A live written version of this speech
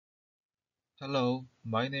Hello,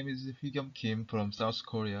 my name is Hwigyeom Kim from South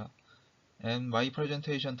Korea, and my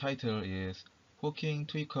presentation title is Hooking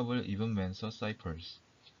Tweakable Even-Mansour Ciphers.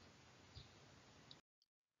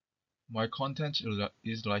 My content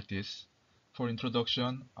is like this. For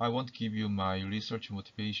introduction, I want to give you my research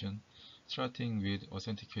motivation, starting with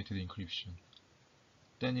authenticated encryption.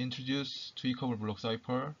 Then introduce Tweakable block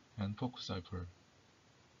cipher and focus cipher.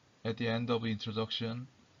 At the end of the introduction,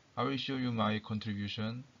 I will show you my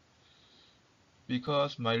contribution.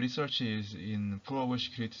 Because my research is in proof of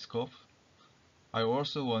security scope, I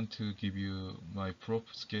also want to give you my proof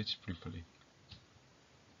sketch briefly.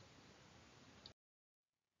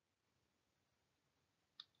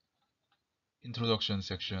 Introduction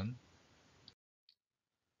section.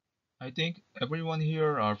 I think everyone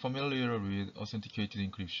here are familiar with authenticated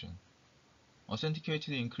encryption.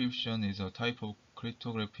 Authenticated encryption is a type of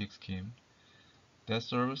cryptographic scheme that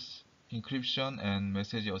serves encryption and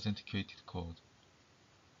message authenticated code.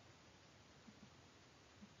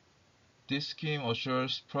 This scheme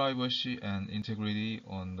assures privacy and integrity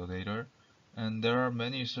on the data, and there are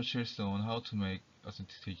many researches on how to make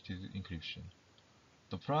authenticated encryption.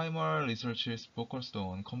 The primary research is focused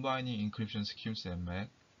on combining encryption schemes and MAC.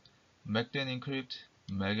 MAC then encrypt,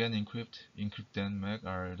 MAC and encrypt, encrypt then MAC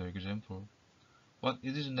are the example. But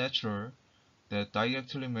it is natural that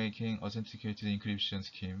directly making authenticated encryption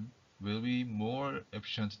scheme will be more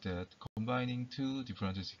efficient than combining two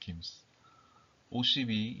different schemes.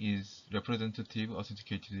 OCB is representative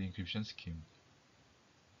authenticated encryption scheme.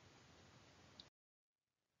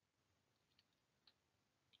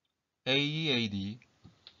 AEAD,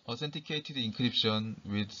 authenticated encryption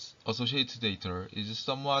with associated data, is a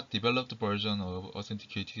somewhat developed version of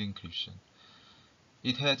authenticated encryption.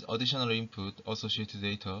 It has additional input associated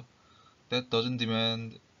data that doesn't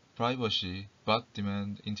demand privacy but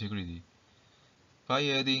demand integrity. By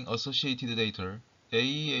adding associated data,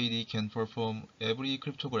 AEAD can perform every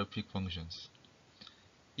cryptographic functions.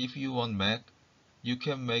 If you want MAC, you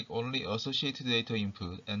can make only associated data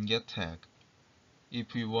input and get tag.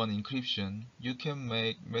 If you want encryption, you can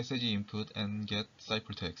make message input and get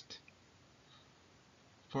ciphertext.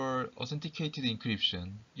 For authenticated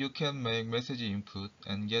encryption, you can make message input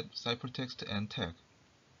and get ciphertext and tag.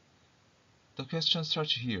 The question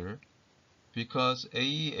starts here because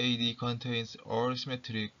AEAD contains all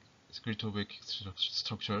symmetric cryptographic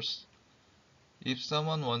structures. If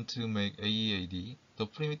someone wants to make AEAD, the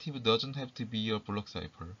primitive doesn't have to be a block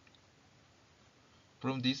cipher.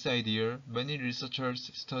 From this idea, many researchers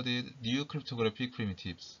studied new cryptographic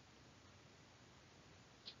primitives.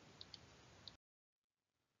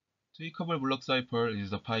 Tweakable block cipher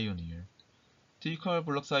is the pioneer. Tweakable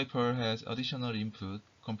block cipher has additional input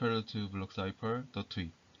compared to block cipher, the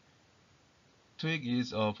tweak. Tweak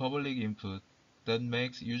is a public input that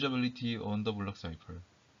makes usability on the block cipher.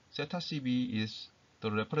 ZCB is the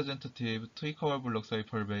representative tweakable block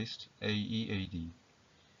cipher based AEAD.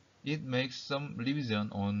 It makes some revision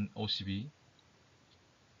on OCB,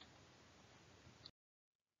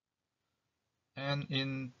 and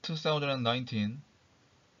in 2019,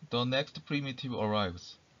 the next primitive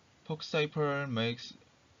arrives. PockCipher makes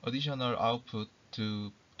additional output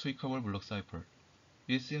to tweakable block cipher.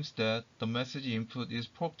 It seems that the message input is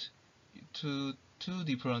poked to two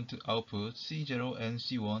different outputs, C0 and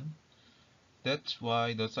C1. That's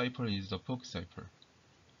why the cipher is the PockCipher.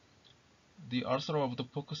 The author of the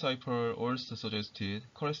PockCipher also suggested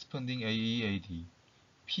corresponding AEAD.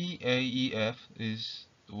 PAEF is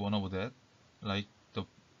one of that, like the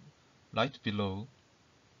right below.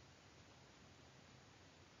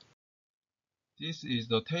 This is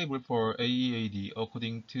the table for AEAD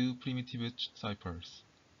according to primitive ciphers.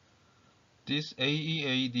 These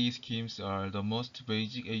AEAD schemes are the most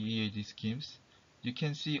basic AEAD schemes. You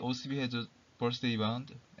can see OCB has a birthday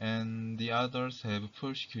bound and the others have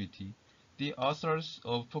full security. The authors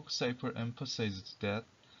of PockCipher emphasized that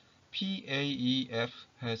PAEF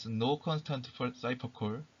has no constant for cipher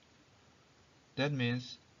call. That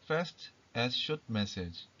means fast as short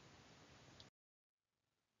message.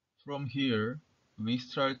 From here, we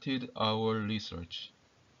started our research.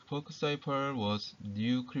 PockCipher was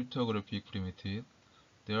new cryptographic primitive,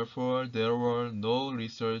 therefore there were no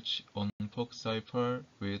research on PockCipher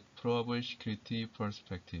with probable security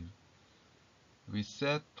perspective. We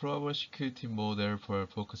set probable security model for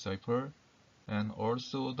PockCipher and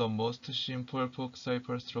also the most simple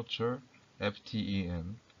PockCipher structure,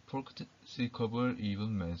 FTEM, Tweakable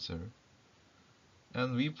Even-Mansour.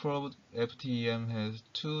 And we proved FTEM has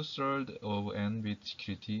 2/3 of n-bit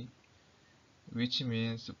security, which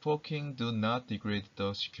means poking do not degrade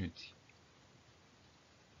the security.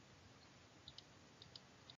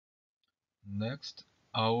 Next,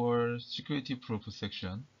 our security proof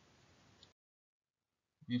section.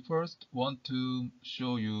 We first want to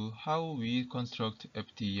show you how we construct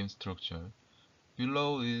FTEM structure.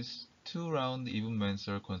 Below is two-round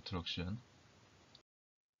Even-Mansour construction.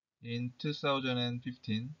 In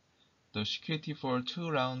 2015, the security for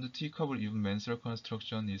two-round Tweakable Even-Mansour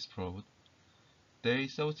construction is proved. They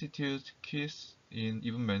substitute keys in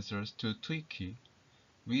Even-Mansour to tweak key.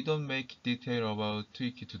 We don't make detail about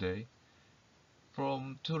tweak key today.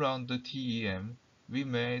 From two-round TEM, we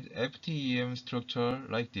made FTEM structure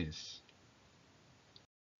like this.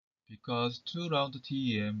 Because two-round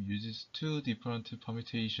TEM uses two different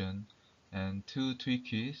permutation and two tweak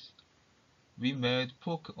keys, we made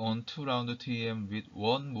fork on two-round TEM with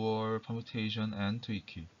one more permutation and tweak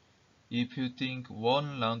key. If you think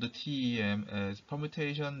one round TEM as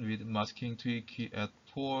permutation with masking tweak key at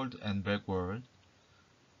forward and backward,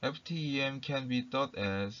 FTEM can be thought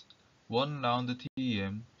as one round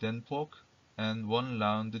TEM, then fork, and one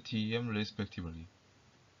round TEM respectively.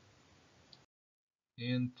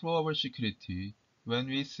 In provable security, when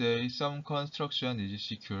we say some construction is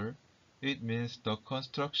secure, it means the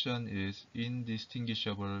construction is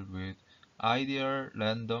indistinguishable with ideal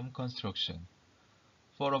random construction.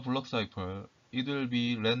 For a block cipher, it will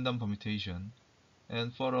be random permutation,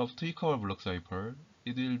 and for a tweakable block cipher,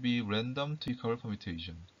 it will be random tweakable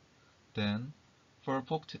permutation. Then, for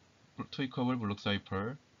forked tweakable block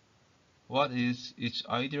cipher, what is its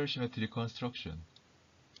ideal symmetric construction?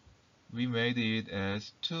 We made it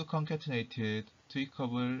as two concatenated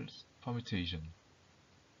tweakable permutation.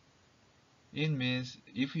 It means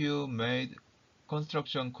if you made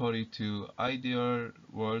construction query to ideal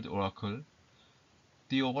world oracle,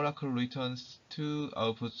 the oracle returns two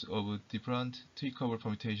outputs of different tweakable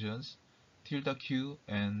permutations, tilde q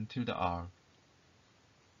and tilde r.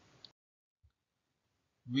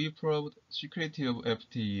 We proved security of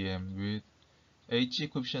FTEM with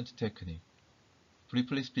H-coefficient technique.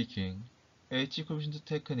 Briefly speaking, H-coefficient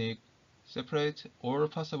technique separates all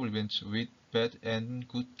possible events with bad and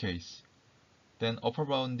good case, then upper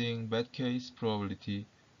bounding bad case probability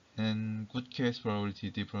and good case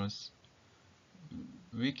probability difference.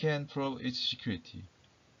 We can prove its security.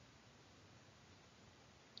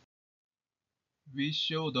 We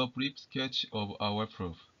show the brief sketch of our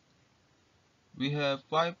proof. We have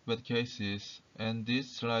 5 bad cases, and this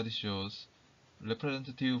slide shows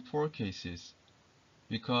representative 4 cases.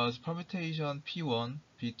 Because permutation P1,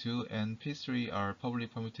 P2, and P3 are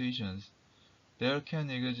public permutations, there can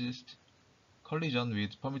exist collision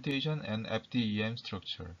with permutation and FTEM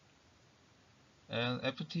structure. And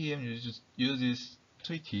FTEM uses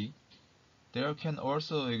tweaky. There can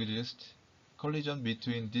also exist collision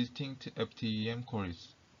between distinct FTEM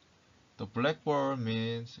queries. The black bar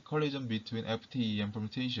means collision between FTEM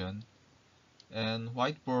permutation, and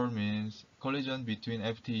white bar means collision between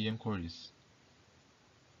FTEM queries.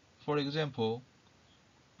 For example,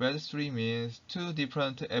 bad 3 means two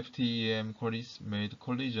different FTEM queries made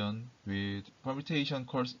collision with permutation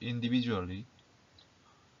calls individually,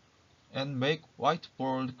 and make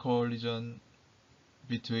whiteboard collision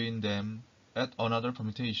between them at another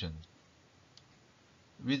permutation.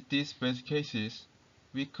 With these bad cases,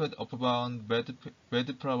 we could upbound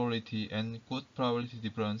bad probability and good probability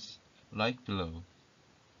difference like below.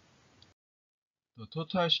 The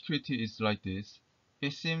total security is like this.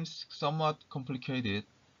 It seems somewhat complicated,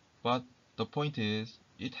 but the point is,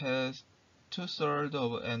 it has two-thirds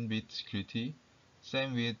of n-bit security,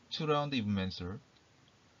 same with two-round Even-Mansour.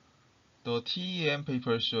 The TEM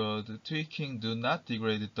paper showed tweaking do not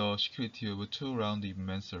degrade the security of two-round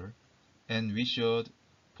Even-Mansour, and we showed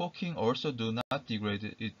forking also do not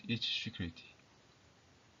degrade its security.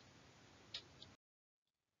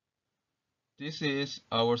 This is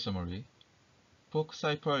our summary. Fork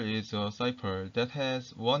cipher is a cipher that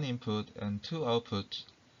has one input and two outputs,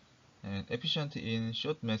 and efficient in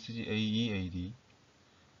short message AEAD.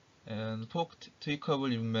 And forked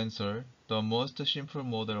tweakable Even-Mansour, the most simple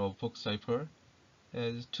model of fork cipher,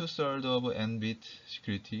 has two-thirds of n-bit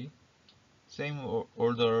security, same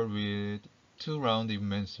order with two-round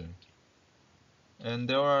Even-Mansour. And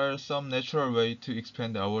there are some natural ways to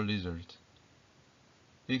expand our result.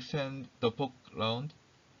 Extend the fork round,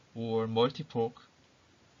 or multi-fork,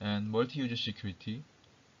 and multi-user security.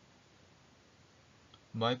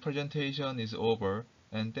 My presentation is over,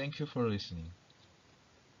 and thank you for listening.